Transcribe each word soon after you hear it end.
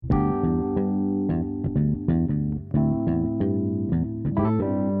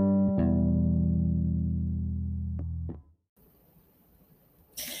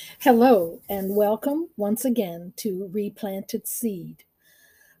Hello, and welcome once again to Replanted Seed,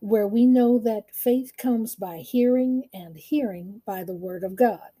 where we know that faith comes by hearing and hearing by the Word of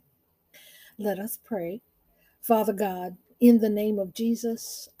God. Let us pray. Father God, in the name of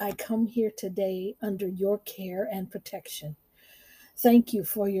Jesus, I come here today under your care and protection. Thank you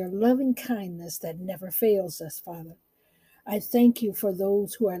for your loving kindness that never fails us, Father. I thank you for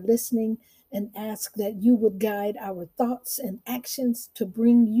those who are listening and ask that you would guide our thoughts and actions to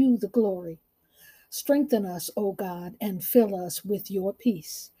bring you the glory. Strengthen us, O God, and fill us with your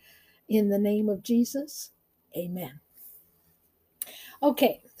peace. In the name of Jesus, amen.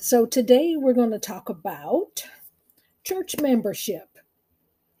 Okay, so today we're going to talk about church membership.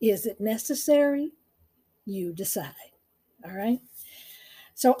 Is it necessary? You decide. All right.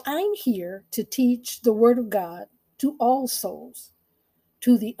 So I'm here to teach the Word of God to all souls,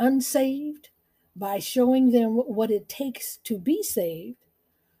 to the unsaved, by showing them what it takes to be saved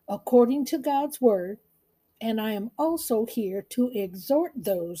according to God's Word. And I am also here to exhort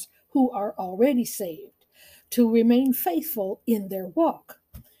those who are already saved to remain faithful in their walk,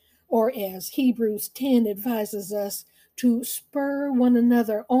 or as Hebrews 10 advises us, to spur one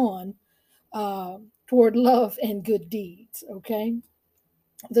another on toward love and good deeds. Okay?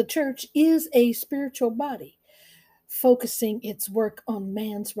 The church is a spiritual body focusing its work on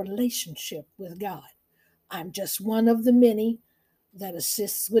man's relationship with God. I'm just one of the many that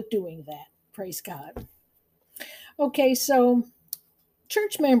assists with doing that. Praise God. Okay, so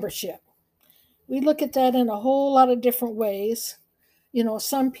church membership. We look at that in a whole lot of different ways. You know,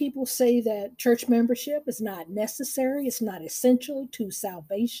 some people say that church membership is not necessary, it's not essential to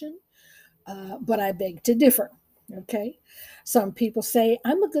salvation, but I beg to differ. Okay. Some people say,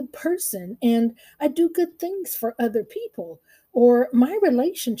 I'm a good person and I do good things for other people, or my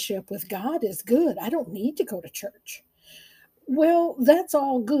relationship with God is good. I don't need to go to church. Well, that's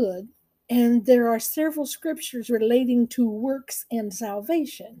all good. And there are several scriptures relating to works and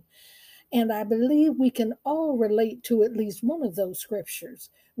salvation. And I believe we can all relate to at least one of those scriptures,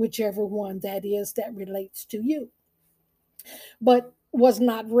 whichever one that is that relates to you. But was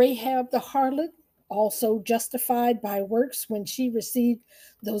not Rahab the harlot also justified by works when she received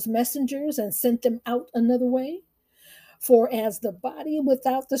those messengers and sent them out another way? For as the body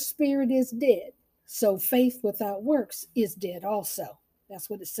without the spirit is dead, so faith without works is dead also. That's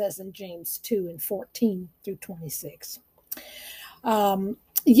what it says in James 2 and 14 through 26.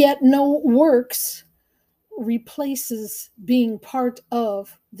 Yet no works replaces being part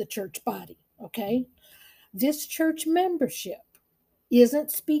of the church body. Okay. This church membership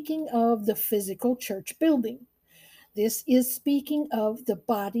isn't speaking of the physical church building. This is speaking of the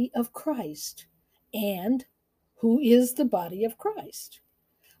body of Christ. And who is the body of Christ?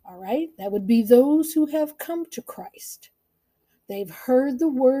 All right. That would be those who have come to Christ. They've heard the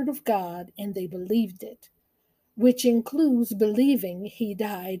word of God and they believed it, which includes believing he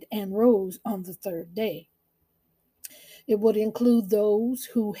died and rose on the third day. It would include those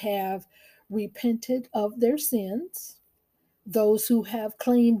who have repented of their sins, those who have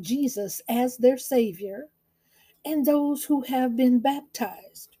claimed Jesus as their Savior, and those who have been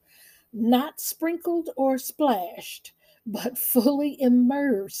baptized, not sprinkled or splashed, but fully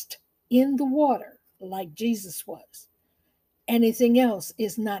immersed in the water like Jesus was. Anything else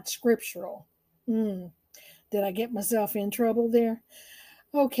is not scriptural. Did I get myself in trouble there?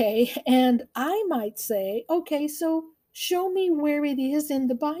 Okay, and I might say, okay, so show me where it is in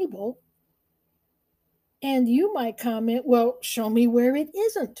the Bible. And you might comment, well, show me where it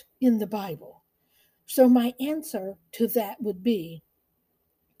isn't in the Bible. So my answer to that would be,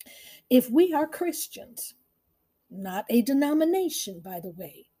 if we are Christians, not a denomination, by the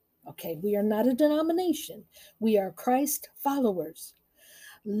way, okay, we are not a denomination, we are Christ followers,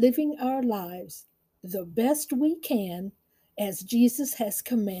 living our lives the best we can as Jesus has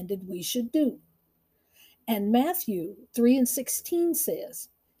commanded we should do. And Matthew 3 and 16 says,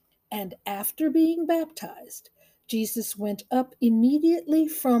 and after being baptized, Jesus went up immediately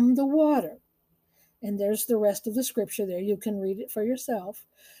from the water. And there's the rest of the scripture there. You can read it for yourself.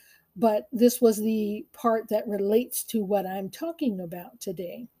 But this was the part that relates to what I'm talking about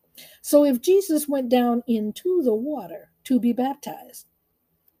today. So if Jesus went down into the water to be baptized,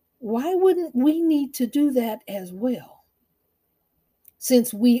 why wouldn't we need to do that as well?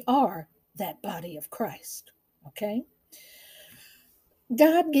 Since we are that body of Christ. Okay?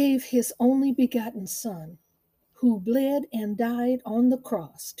 God gave his only begotten Son, who bled and died on the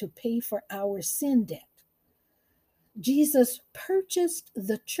cross to pay for our sin debt. Jesus purchased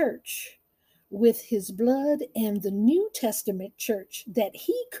the church with his blood, and the New Testament church that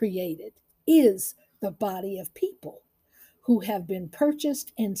he created is the body of people who have been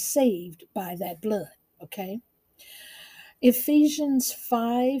purchased and saved by that blood. Okay? Ephesians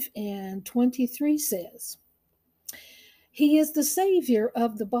 5:23 says, He is the Savior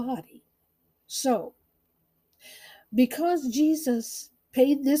of the body. So, because Jesus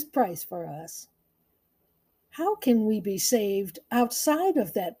paid this price for us, how can we be saved outside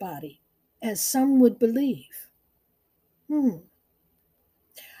of that body, as some would believe?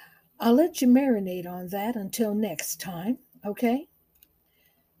 I'll let you marinate on that until next time, okay?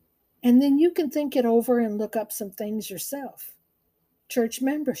 And then you can think it over and look up some things yourself. Church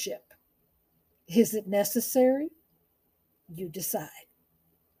membership. Is it necessary? You decide.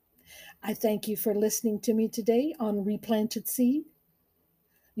 I thank you for listening to me today on Replanted Seed.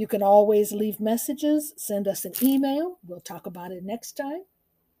 You can always leave messages, send us an email. We'll talk about it next time.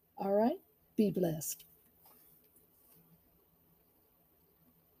 All right? Be blessed.